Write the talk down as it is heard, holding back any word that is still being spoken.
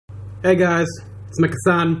Hey guys, it's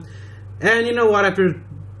Mecha-san, and you know what, after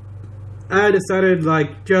I decided,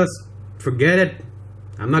 like, just forget it,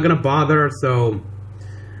 I'm not gonna bother, so,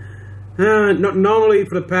 normally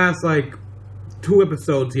for the past, like, 2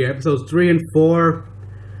 episodes here, episodes 3 and 4,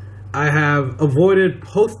 I have avoided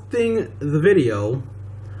posting the video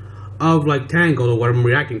of, like, Tangled, or what I'm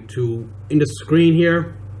reacting to, in the screen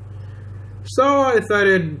here, so I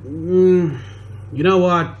decided, you know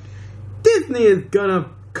what, Disney is gonna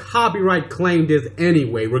copyright claim this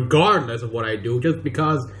anyway, regardless of what I do, just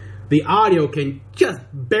because the audio can just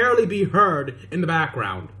barely be heard in the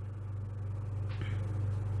background.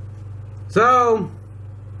 So,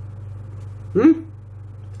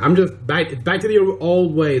 I'm just back to the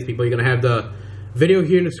old ways, people. You're gonna have the video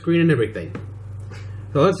here in the screen and everything.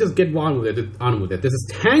 So let's just get on with it. This is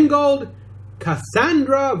Tangled,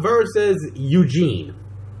 Cassandra versus Eugene.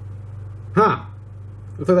 Huh.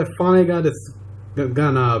 Looks like they're finally gonna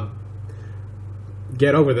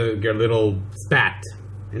get over your little spat.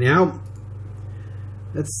 Anyhow,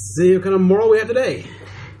 let's see what kind of moral we have today.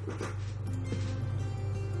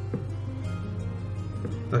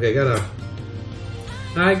 Okay,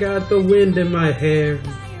 I got the wind in my hair,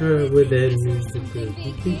 within me.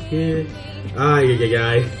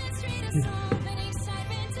 Aye.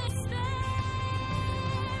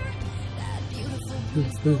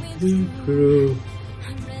 True.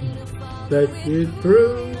 That is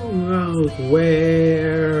true, I'll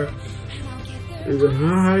swear.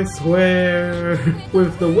 I swear,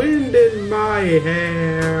 with the wind in my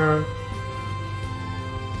hair.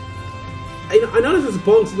 I know this is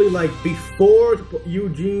supposedly like before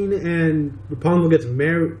Eugene and Rapunzel get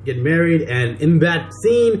married, and in that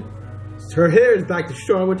scene, her hair is back to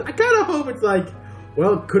short, which I kind of hope it's like,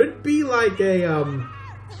 well, could it be like a,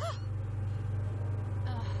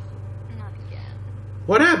 not again.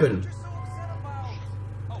 What happened?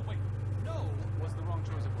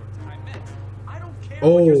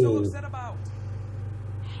 What you're so upset about.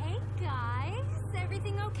 Hey guys,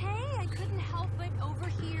 everything okay? I couldn't help but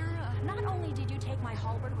overhear. Not only did you take my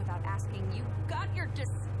halberd without asking, you got your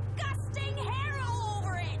disgusting hair all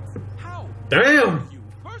over it. How? Damn!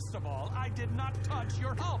 First of all, I did not touch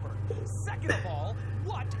your halberd. Second of all,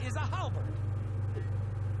 what is a halberd?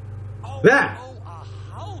 That! Oh, a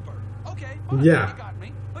halberd. Okay, fine, yeah. You got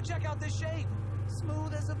me. But check out this shave.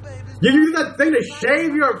 Smooth as a baby's. You use that thing to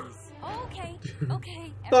shave your...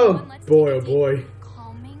 Okay. Oh boy.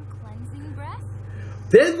 Calming, cleansing breath.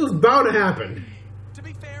 This was bound to happen. To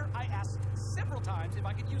be fair, I asked several times if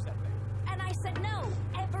I could use that thing. And I said no,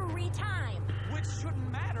 every time. Which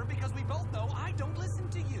shouldn't matter because we both know I don't listen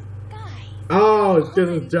to you. Guys. Oh, this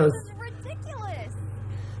is just... This is ridiculous.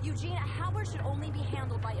 Eugene, a halberd should only be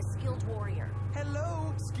handled by a skilled warrior.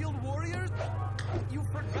 Hello, skilled warriors? You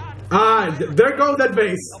forgot. There goes that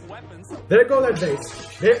vase. There goes that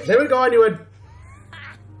vase. There we go, I knew it.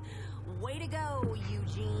 Way to go,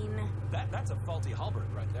 Eugene. That's a faulty halberd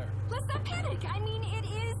right there. Let's not panic. I mean, it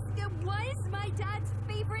was my dad's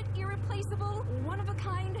favorite, irreplaceable,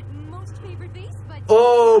 one-of-a-kind, most favorite vase, but...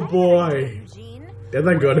 Oh, boy. Eugene. That's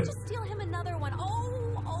not good. Just steal him another one.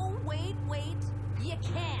 Oh, wait. You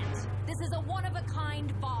can't. This is a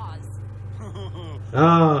one-of-a-kind vase.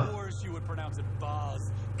 Of course you would pronounce it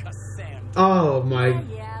vase, Cassandra. Oh, my...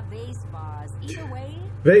 Yeah, vase vase. Either way...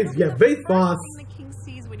 Vase vase. The king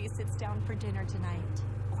sees when he sits down for dinner tonight.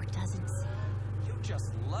 Or doesn't see. You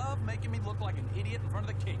just love making me look like an idiot in front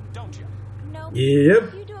of the king, don't you? Nope.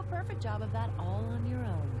 Yep. You do a perfect job of that all on your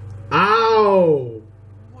own. Ow!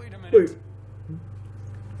 Wait a minute. Wait.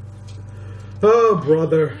 Oh,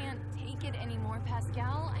 brother. I can't take it anymore,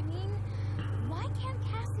 Pascal. I mean, why can't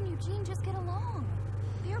Cass and Eugene just get along?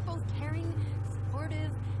 They're both caring,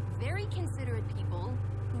 supportive, very considerate people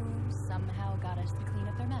who somehow got us to clean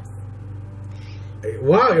up their mess. Hey,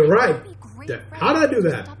 wow, you're right. How did I do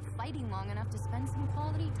that? Stop fighting long enough to spend some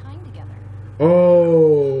quality time together.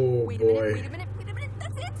 Oh, Wait boy. a minute.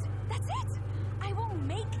 That's it. I will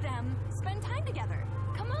make them spend time together.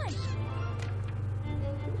 Come on.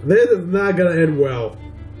 This is not gonna end well.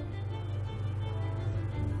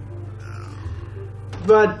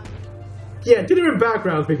 But, yeah, 2 different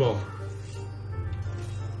backgrounds, people.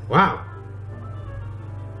 Wow.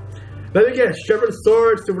 Let me guess, sharpen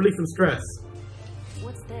swords to relieve some stress.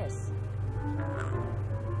 What's this?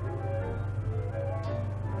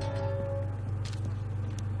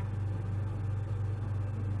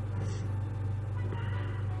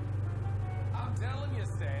 I'm telling you,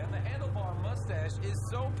 Stan, the handlebar mustache is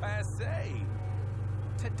so passé.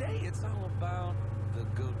 Today it's all about the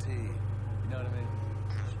goatee. You know what I mean?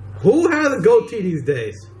 Who has a goatee these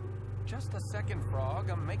days? Just a second, Frog.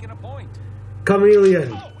 I'm making a point.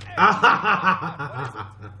 Chameleon.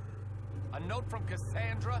 A note from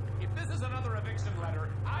Cassandra. If this is another eviction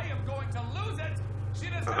letter, I am going to lose it. She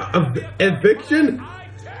does not have the eviction? I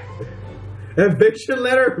checked. Eviction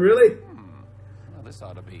letter? Really? Well, this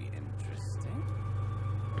ought to be interesting.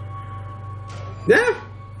 Yeah.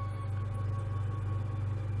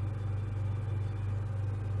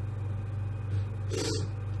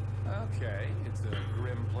 Okay, it's a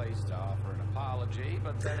grim place to offer an apology,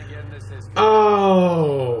 but then again, this is...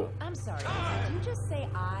 Oh. I'm sorry, did you just say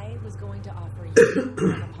I was going to offer you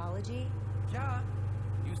an apology? Yeah,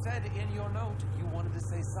 you said in your note you wanted to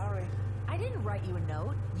say sorry. I didn't write you a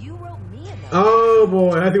note. You wrote me a note. Oh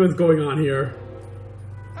boy, I think what's going on here.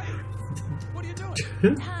 Hey, what are you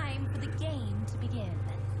doing? Time for the game to begin.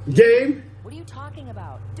 Game? What are you talking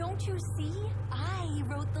about? Don't you see? I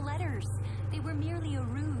wrote the letters. They were merely a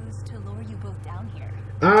ruse to lure you both down here.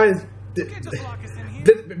 You can't just lock us in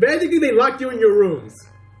here. Basically, they lock you in your rooms.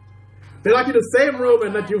 They lock you in the same room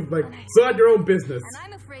and let you like sort your own business.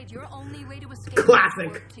 And I'm afraid your only way to escape Classic.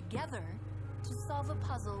 is to work together to solve a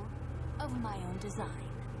puzzle of my own design.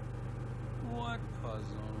 What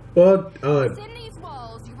puzzle? But Within these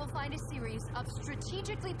walls, you will find a series of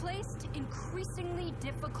strategically placed, increasingly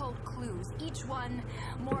difficult clues, each one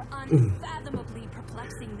more unfathomably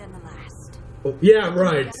perplexing than the last. yeah,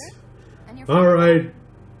 right. And your All right.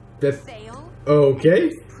 That's fail. okay.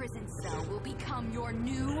 And this prison cell will become your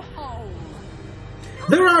new home.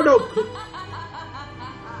 There are no.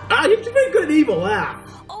 You should make an evil laugh.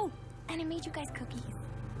 Oh, and I made you guys cookies.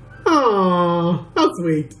 Aww, how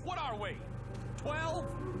sweet. What are we? 12?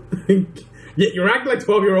 Yeah, you're acting like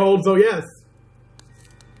 12-year-old, so yes.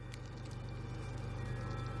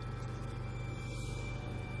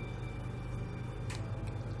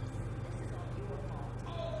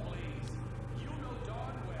 Oh, please. You know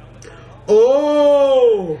darn well that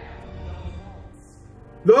Oh!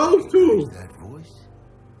 Those two! That voice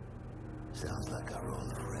sounds like our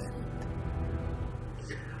old friend.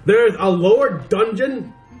 There's a lower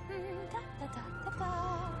dungeon?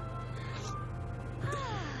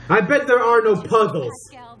 I bet there are no puzzles.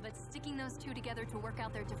 Pascal, but sticking those two together to work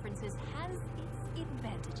out their differences has its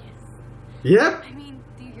advantages. Yep. I mean,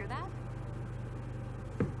 do you hear that?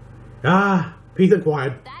 Ah, peace and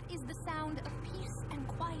quiet. That is the sound of peace and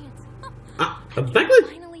quiet. I Exactly.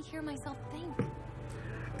 finally hear myself think.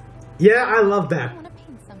 Yeah, I love I that. want to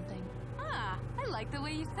paint something. Ah, I like the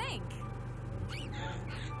way you think.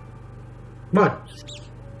 What?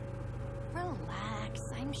 Relax.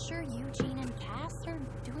 I'm sure Eugene and Cass are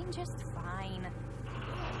doing just fine.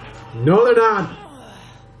 No, they're not.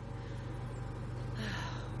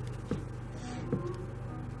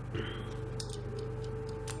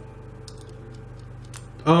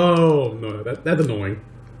 Oh, no, that's annoying.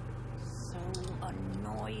 So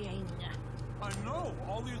annoying. I know.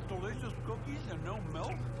 All these delicious cookies and no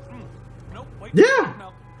milk. Nope, wait. Yeah.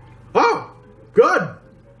 Milk. Oh, good.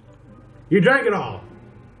 You drank it all.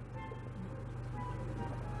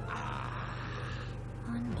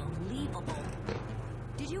 Unbelievable.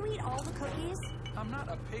 Did you eat all the cookies? I'm not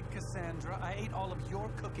a pig, Cassandra. I ate all of your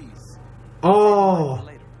cookies. Oh.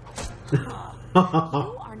 Later.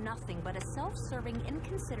 You are nothing but a self-serving,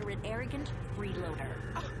 inconsiderate, arrogant freeloader.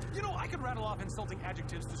 You know, I could rattle off insulting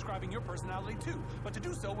adjectives describing your personality too, but to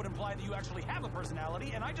do so would imply that you actually have a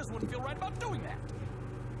personality, and I just wouldn't feel right about doing that.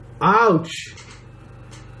 Ouch.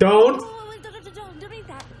 Don't. Oh, wait, don't eat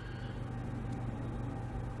that.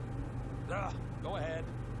 Go ahead,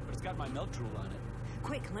 but it's got my milk drool on it.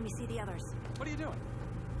 Quick, let me see the others. What are you doing?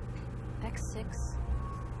 X6,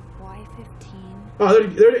 Y15. Oh,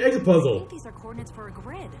 they're an exit I puzzle. think these are coordinates for a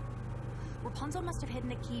grid. Rapunzel must have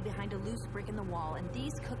hidden a key behind a loose brick in the wall, and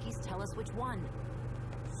these cookies tell us which one.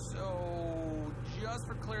 So, just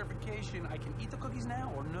for clarification, I can eat the cookies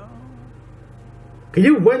now or no? Can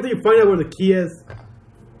you wait until you find out where the key is?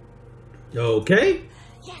 Okay.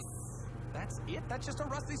 Yes! That's it? That's just a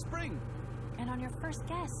rusty spring. And on your first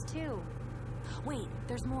guess, too. Wait,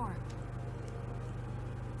 there's more.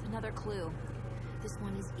 It's another clue. This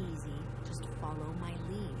one is easy. Just follow my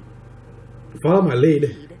lead. Follow my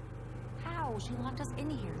lead. How? She locked us in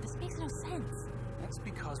here. This makes no sense. That's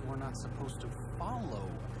because we're not supposed to follow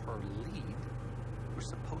her lead. We're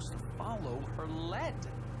supposed to follow her lead.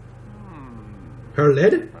 Her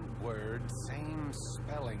lead? Different word, same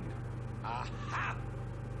spelling. Aha!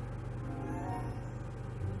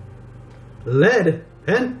 Lead?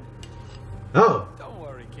 Pen? Oh. Don't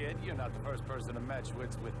worry, kid. You're not the first person to match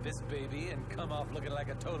wits with this baby and come off looking like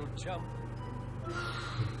a total chump.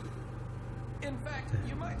 In fact,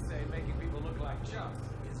 you might say making people look like chumps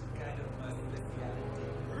is kind of my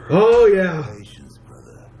speciality. Oh, yeah. Patience,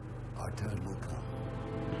 brother. Our turn will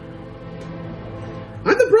come.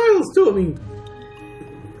 And the bridles too, I mean.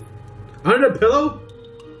 Under the pillow?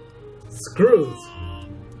 Screws.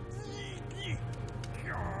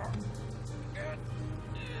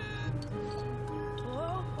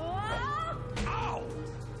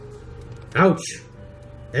 Ouch.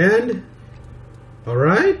 And?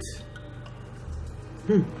 Alright.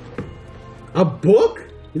 A book?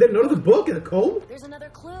 You didn't notice a book and a comb? There's another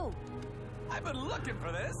clue. I've been looking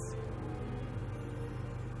for this.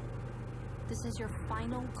 This is your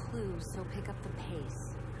final clue, so pick up the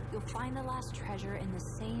pace. You'll find the last treasure in the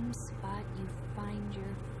same spot you find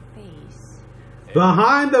your face.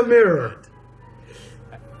 Behind the mirror.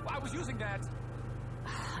 I was using that.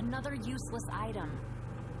 Another useless item.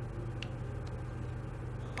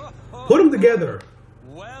 Put them together.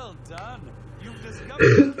 Well done. You've discovered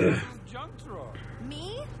the junk drawer.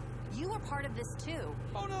 Me? You were part of this too.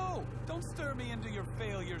 Oh no! Don't stir me into your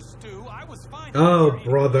failure stew. I was fine. Oh,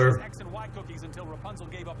 brother. X and Y cookies until Rapunzel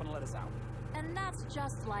gave up and let us out. And that's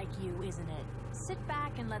just like you, isn't it? Sit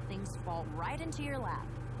back and let things fall right into your lap.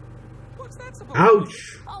 What's that supposed to be?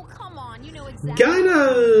 Ouch. Oh, come on. You know exactly.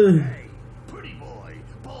 Kinda. Hey, pretty boy,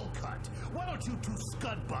 bowl cut. Why don't you two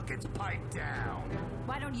scud buckets pipe down?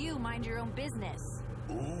 Why don't you mind your own business?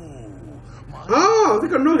 Ooh, my Oh, I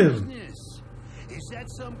think I know him. business. Is that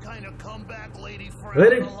some kind of comeback, lady friend?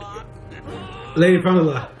 Lady- of the lot? Lady found the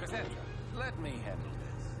lot. Cassandra, let me handle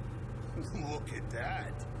this. Look at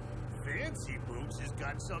that. Fancy Boots has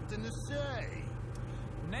got something to say.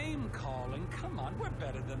 Name calling? Come on, we're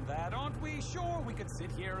better than that, aren't we? Sure, we could sit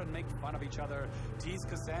here and make fun of each other, tease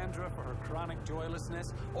Cassandra for her chronic joylessness,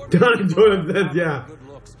 or Chronic joylessness, yeah. good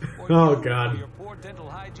looks, or Oh, you God. for your poor dental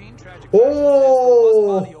hygiene, tragic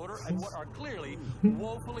Oh. body odor, and what are clearly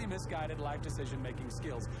woefully misguided life decision-making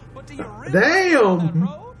skills. But do you really Damn. go down that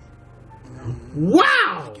road?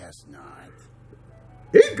 Wow. I guess not.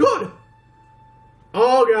 He's good.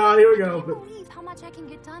 Oh, God. Here we I can't go. believe how much I can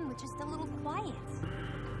get done with just a little quiet.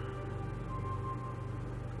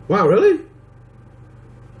 Wow, really?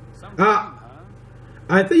 Some Ah. huh?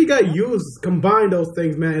 I think you got used, combine those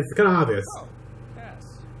things, man. It's kind of obvious. Oh,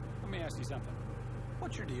 yes. Let me ask you something.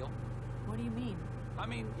 What's your deal? What do you mean? I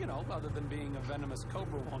mean, you know, other than being a venomous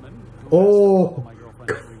cobra woman who Oh. has to follow my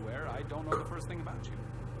girlfriend everywhere, I don't know the first thing about you.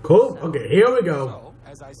 Cool. Okay, here we go. So,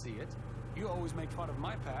 as I see it, you always make fun of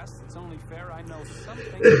my past. It's only fair I know something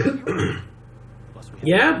about yours. Plus, we have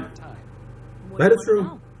Yeah. a lot of time. What That do is you wanna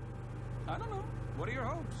true. know? I don't know. What are your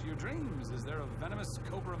hopes, your dreams? Is there a venomous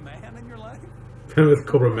cobra man in your life? Venomous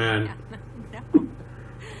Cobra Man. No.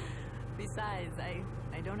 Besides,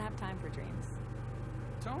 I don't have time for dreams.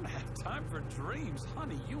 Don't have time for dreams,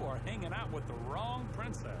 honey. You are hanging out with the wrong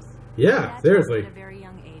princess. Yeah, Dad taught me seriously. at a very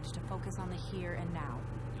young age to focus on the here and now.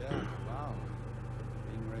 Yeah, wow.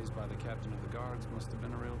 Being raised by the captain of the guards must have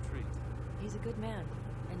been a real treat. He's a good man,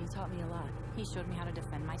 and he taught me a lot. He showed me how to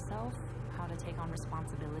defend myself, how to take on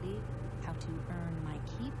responsibility, how to earn my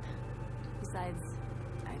keep. Besides,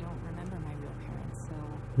 I don't remember my real parents, so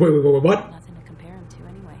Wait, what? nothing to compare him to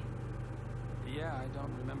anyway. Yeah, I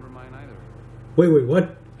don't remember mine either. Wait,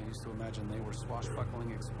 what? I used to imagine they were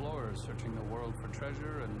swashbuckling explorers searching the world for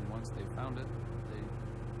treasure, and once they found it,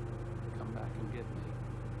 they'd come back and get me.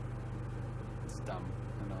 It's dumb,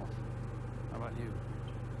 you know. How about you?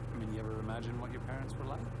 I mean, you ever imagine what your parents were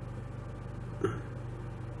like?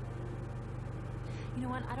 You know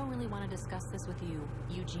what? I don't really want to discuss this with you,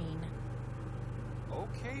 Eugene.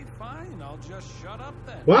 Okay, fine. I'll just shut up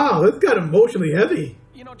then. Wow, this got emotionally heavy.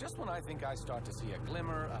 You know, just when I think I start to see a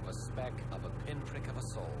glimmer of a speck of a pinprick of a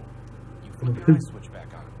soul, you flip your eye switch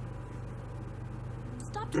back on.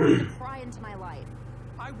 Stop trying to pry into my life.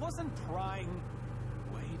 I wasn't prying.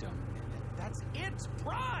 Wait a minute. That's it.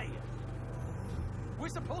 Pry! We're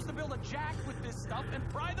supposed to build a jack with this stuff and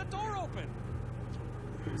pry the door open.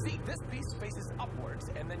 See, this piece faces upwards,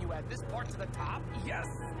 and then you add this part to the top. Yes!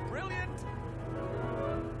 Brilliant!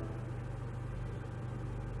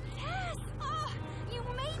 Yes! Oh, you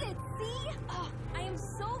made it, see? Oh, I am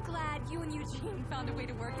so glad you and Eugene found a way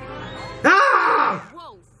to work together. Ah!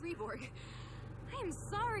 Whoa, Freeborg. I am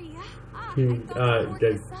sorry. I Hmm, thought you were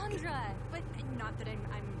okay. Cassandra. But not that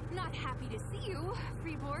I'm not happy to see you,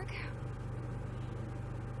 Freeborg.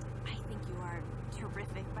 I think you are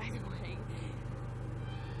terrific, by the way.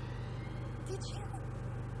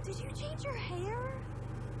 Did you change your hair?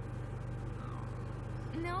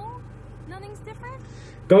 No? Nothing's different?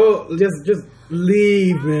 Go, just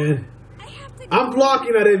leave, man. I have to I'm go.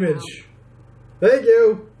 blocking that image. Thank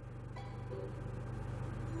you.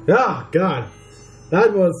 Ah, God.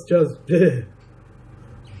 That was just...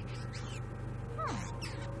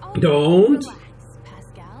 Oh, Don't. relax,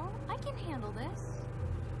 Pascal. I can handle this.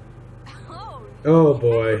 Oh, Oh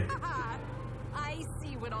boy. I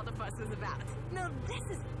see what all the fuss is about. No,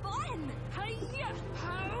 this is fun. Hiya,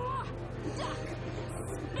 ho, duck,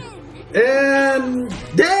 spin. And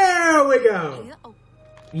there we go. Uh-oh.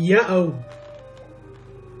 Yeah-oh.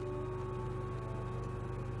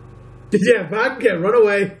 Yeah, back again, run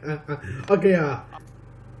away. Okay,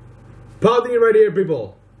 pausing it right here,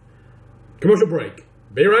 people. Commercial break.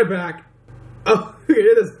 Be right back. Oh,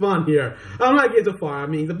 it is fun here. I'm not getting too far. I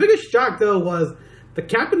mean, the biggest shock, though, was the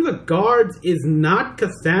captain of the guards is not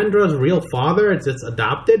Cassandra's real father. It's just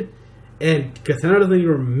adopted. And Cassandra doesn't even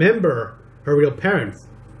remember her real parents.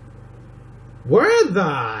 Where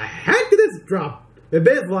the heck did this drop? It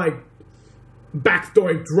is like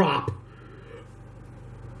backstory drop.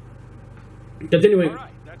 Continuing. All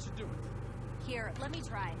right, that should do it. Here, let me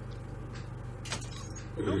try.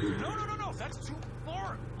 No, that's too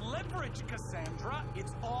far. Leverage, Cassandra.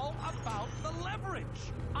 It's all about the leverage.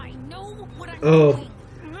 I know what I'm Oh. doing.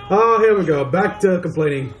 No. Oh, here we go. Back to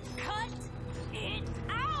complaining. Cut it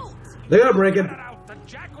out. They're gonna break it. Cut it out. The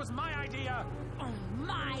jack was my idea. Oh,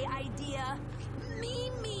 my idea.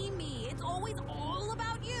 Me. It's always all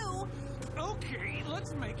about you. Okay,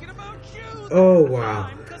 let's make it about you. Oh, wow.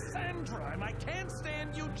 I'm Cassandra, and I can't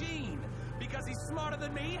stand Eugene because he's smarter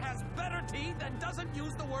than me, has better teeth, and doesn't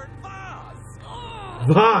use the word vase.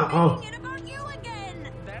 Oh. Making it about you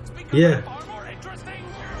again. That's becoming far more interesting.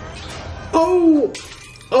 Oh.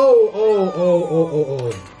 Oh.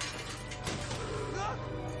 Oh,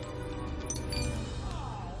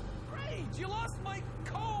 great! You lost my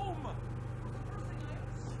comb.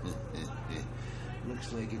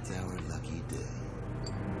 Looks like it's our lucky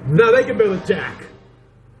day. Now they can build a jack.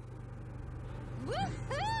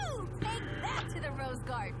 Woohoo! Take that to the rose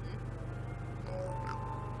garden.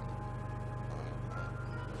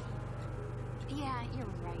 Yeah, you're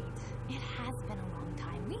right. It has been a long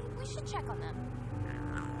time. We should check on them.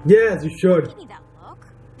 Yes, you should. Give me that look.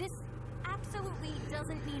 This absolutely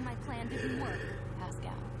doesn't mean my plan didn't work,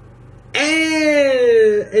 Pascal.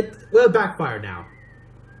 And it will backfire now.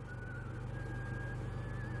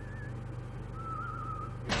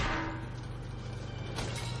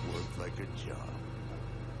 Worked like a job.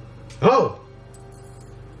 Oh.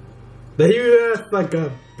 The huge like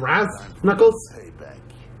a brass knuckles. Payback.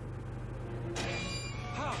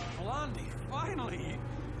 Oh, Blondie, finally.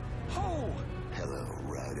 Oh, Hello,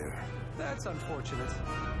 Ryder. that's unfortunate.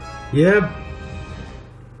 Yep.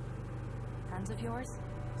 Friends of yours?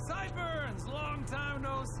 Sideburns, long time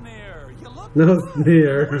no sneer. You look No good.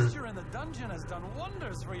 sneer. The moisture in the dungeon has done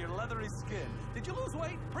wonders for your leathery skin. Did you lose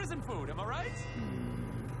weight? Prison food, am I right?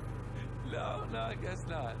 No, I guess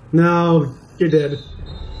not. No, you did. The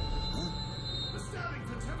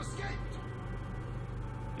Stabbingtons have escaped.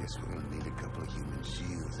 Guess we're gonna need a couple of human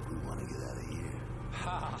shields if we want to get out of here.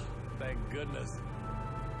 Ha! Thank goodness.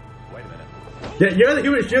 Wait a minute. Yeah, you're the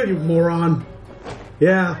human shield, you moron.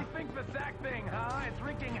 Yeah. I think the sack thing, huh? It's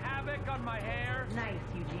wreaking havoc on my hair. Nice,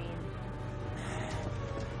 Eugene.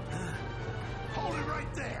 Hold it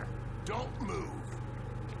right there. Don't move.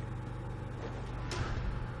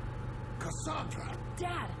 Cassandra.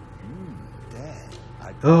 Dad. Dad.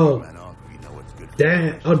 I'd Oh. man off if you know what's good for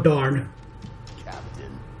Damn. Oh, darn.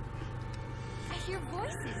 Captain. I hear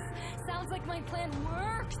voices. Sounds like my plan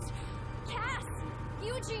worked. Cass,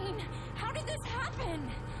 Eugene, how did this happen?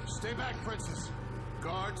 Stay back, Princess.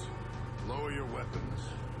 Guards, lower your weapons.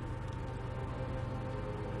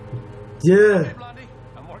 Yeah. Hey, Blondie,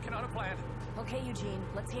 I'm working on a plan. Okay, Eugene,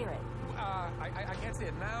 let's hear it. I can't say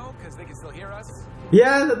it now because they can still hear us.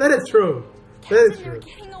 Yeah, that is true. That is Captain, you're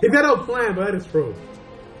true. getting He's got no away. plan, but that is true.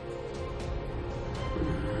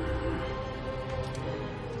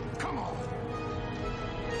 Come on.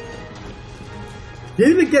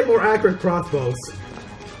 You need to get more accurate crossbows.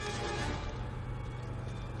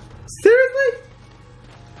 Seriously?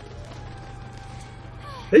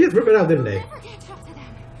 They just ripped it out, didn't they? Never catch up to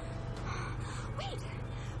them. Wait,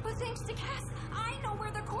 but thanks to Cass, I know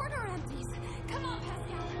where the corner empties. Come on,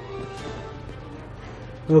 Pascal.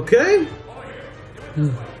 Okay.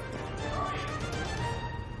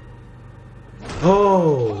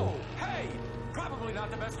 Oh. Hey, probably not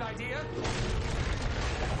the best idea.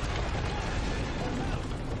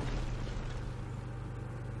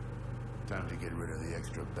 Time to get rid of the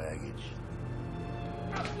extra baggage.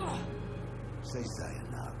 Say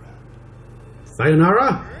sayonara.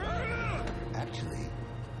 Sayonara? Actually,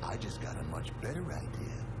 I just got a much better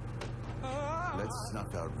idea. Let's snuff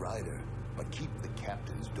out Ryder, but keep the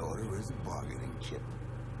captain's daughter as a bargaining chip.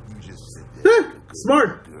 You just sit there. like a good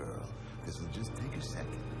Smart. girl. This will just take a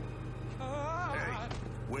second. Hey,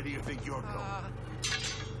 where do you think you're going?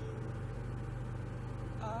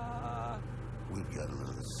 We'll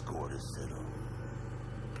the score to settle.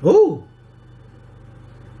 Oh!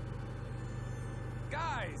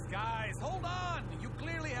 Guys, hold on! You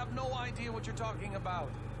clearly have no idea what you're talking about.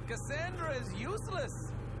 Cassandra is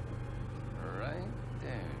useless. Right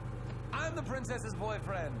there. I'm the princess's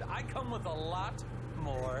boyfriend. I come with a lot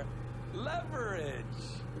more leverage.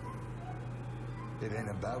 It ain't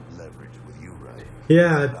about leverage with you, right?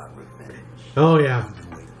 Yeah. It's about revenge. Oh, yeah. We've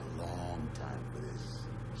been waiting a long time for this.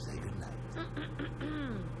 Say goodnight.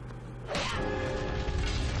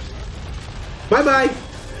 Bye-bye.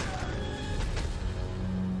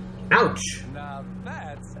 Ouch. Now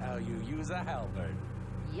that's how you use a halberd.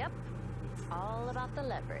 Yep. It's all about the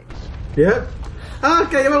leverage. Yep.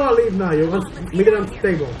 Okay, you might want to leave now. You want to make it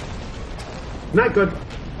unstable. Not good.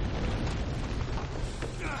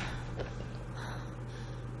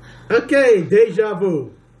 Okay, deja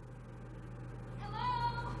vu.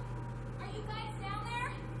 Hello? Are you guys down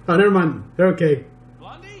there? Oh, never mind. They're okay.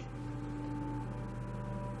 Blondie?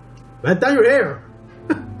 Let down your hair.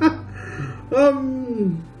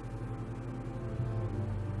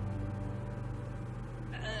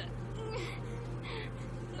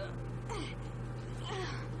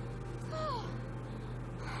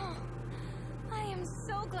 I am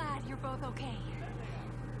so glad you're both okay.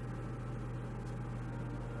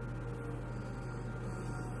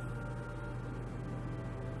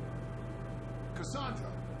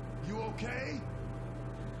 Cassandra, you okay?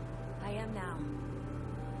 I am now.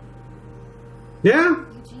 Yeah?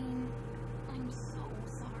 Eugene, I'm so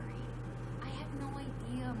sorry. I had no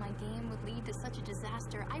idea my game would lead to such a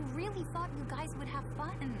disaster. I really thought you guys would have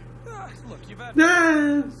fun. Look, you've had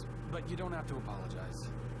Yeah. but you don't have to apologize.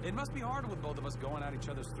 It must be hard with both of us going at each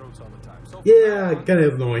other's throats all the time. So from Yeah, now on, kind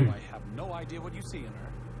of annoying. I have no idea what you see in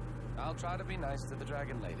her. I'll try to be nice to the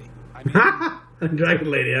dragon lady. I mean, Dragon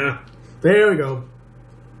Lady, huh? There we go.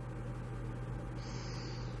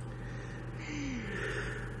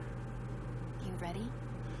 You ready?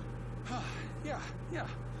 yeah.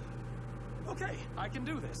 Okay, I can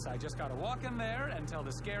do this. I just gotta walk in there and tell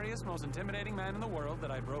the scariest, most intimidating man in the world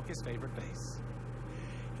that I broke his favorite vase.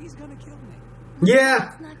 He's gonna kill me.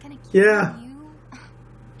 Yeah. It's not gonna kill Yeah. you.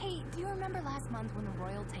 Hey, do you remember last month when the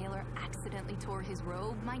royal tailor accidentally tore his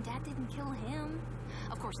robe? My dad didn't kill him.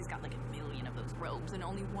 Of course, he's got like 1,000,000 of those robes, and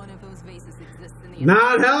only one of those vases exists in the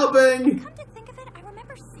Not helping. Come to think of it, I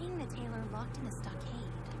remember seeing the tailor locked in a stockade.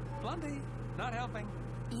 Blondie, not helping.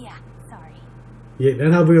 Yeah, sorry. Yeah,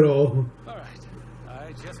 not helping at all. Alright,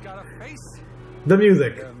 I just gotta face The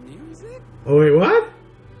music. the music. Oh, wait, what?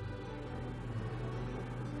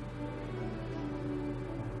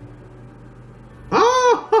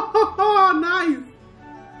 Oh, nice.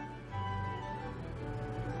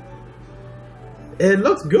 It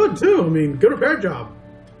looks good, too. I mean, good repair job.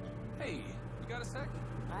 Hey, you got a sec?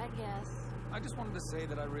 I guess. I just wanted to say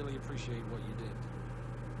that I really appreciate what you did.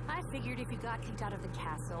 I figured if you got kicked out of the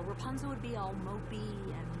castle, Rapunzel would be all mopey,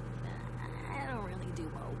 and I don't really do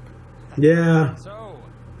mope. Yeah. So,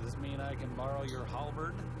 does this mean I can borrow your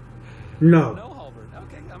halberd? No. No halberd.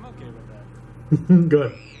 Okay, I'm okay with that.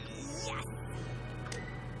 Good. Yes!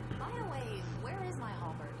 By the way, where is my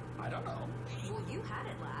halberd? I don't know. Well, you had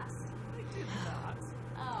it last. I did not.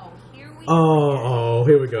 Oh, here we Oh,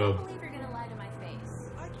 here we I go. can't believe you're gonna lie to my face.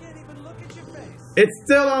 I can't even look at your face. It's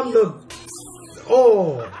still on the...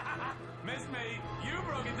 Oh. Miss me, you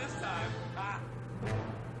broke it this time.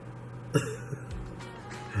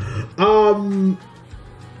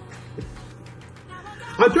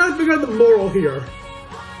 I'm trying to figure out the moral here.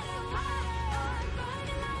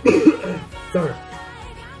 Sorry.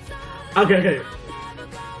 Okay.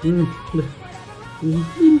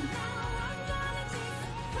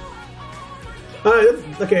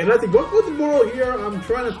 Alright, okay, let's see. What was the moral here? I'm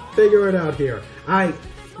trying to figure it out here.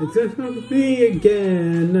 It's just me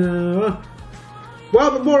again.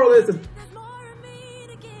 Well, the moral is...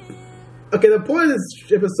 Okay, the point of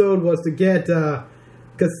this episode was to get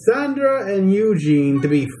Cassandra and Eugene to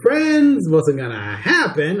be friends. Wasn't gonna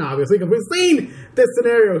happen, obviously, because we've seen this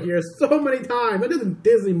scenario here so many times. Not just in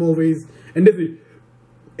Disney movies and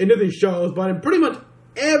Disney shows, but in pretty much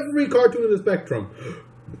every cartoon in the spectrum,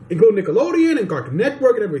 including Nickelodeon and Cartoon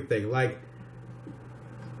Network and everything. Like,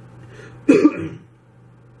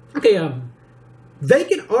 okay, they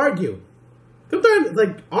can argue. Sometimes,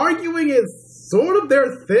 like, arguing is sort of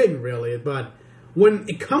their thing, really, but when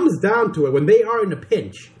it comes down to it, when they are in a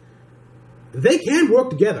pinch, they can work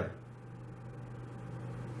together.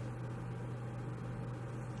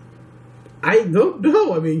 I don't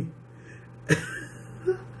know, I mean,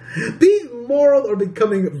 these morals are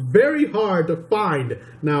becoming very hard to find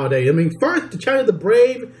nowadays. I mean, first, to China the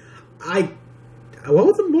Brave, what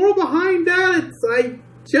was the moral behind that?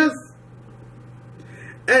 just...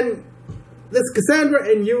 And this Cassandra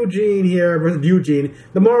and Eugene here versus Eugene,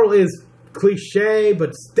 the moral is cliche,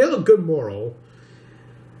 but still a good moral.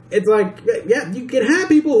 It's like, yeah, you can have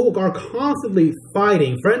people who are constantly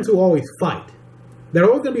fighting, friends who always fight. They're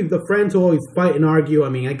always going to be the friends who always fight and argue. I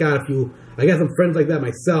mean, I got some friends like that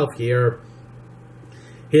myself here.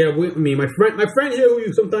 My friend here who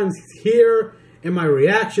you sometimes hear in my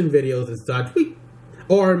reaction videos and such,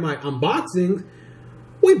 or in my unboxings,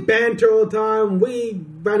 we banter all the time, we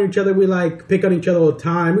banter each other, we like pick on each other all the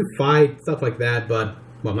time, we fight, stuff like that, but,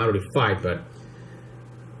 well, not really fight, but,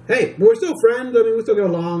 hey, we're still friends, I mean, we still get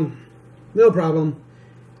along, no problem.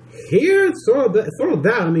 Here, it's sort of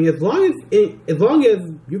that, I mean, as long as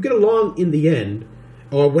you get along in the end,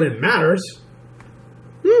 or when it matters,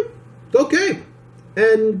 it's okay.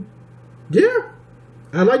 And, yeah,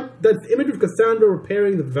 I like that image of Cassandra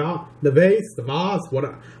repairing the vase,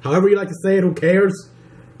 however you like to say it, who cares?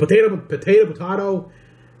 Potato.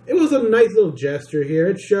 It was a nice little gesture here.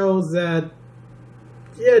 It shows that,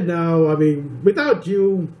 yeah, no, I mean, without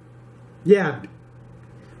you, yeah,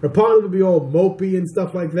 Rapunzel would be all mopey and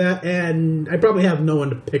stuff like that, and I probably have no one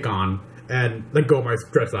to pick on and let go of my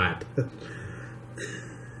stress at.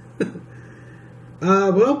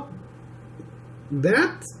 Well,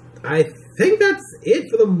 I think that's it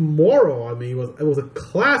for the moral. I mean, it was a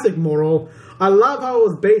classic moral. I love how it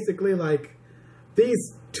was basically like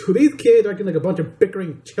these kids are acting like a bunch of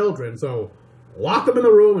bickering children, so lock them in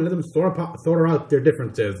the room and let them sort out their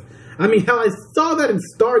differences. I mean, hell, I saw that in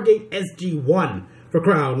Stargate SG-1, for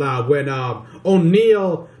crying out loud, when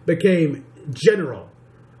O'Neill became general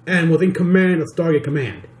and was in command of Stargate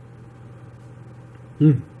Command.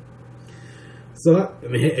 So, I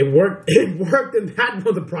mean, it worked. It worked, and that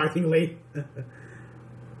one, surprisingly.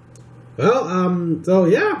 Well, so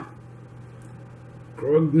yeah,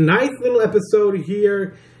 nice little episode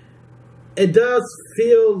here. It does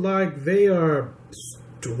feel like they are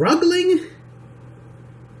struggling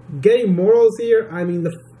getting morals here. I mean,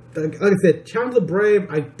 like I said, Challenge the Brave,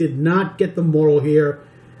 I did not get the moral here.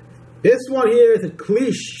 This one here is a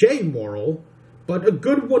cliche moral, but a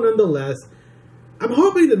good one nonetheless. I'm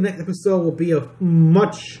hoping the next episode will be a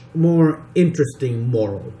much more interesting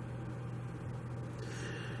moral.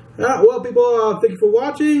 Well, people, thank you for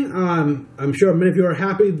watching. I'm sure many of you are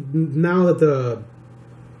happy now that the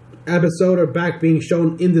episode are back being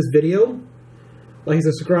shown in this video. Like and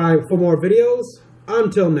subscribe for more videos.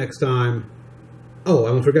 Until next time. Oh, I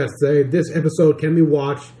almost forgot to say, this episode can be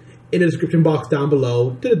watched in the description box down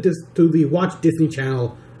below to the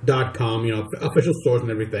WatchDisneyChannel.com, you know, official source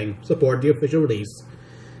and everything. Support the official release.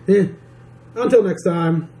 Until next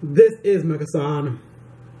time, this is Mecha-san,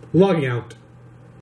 logging out.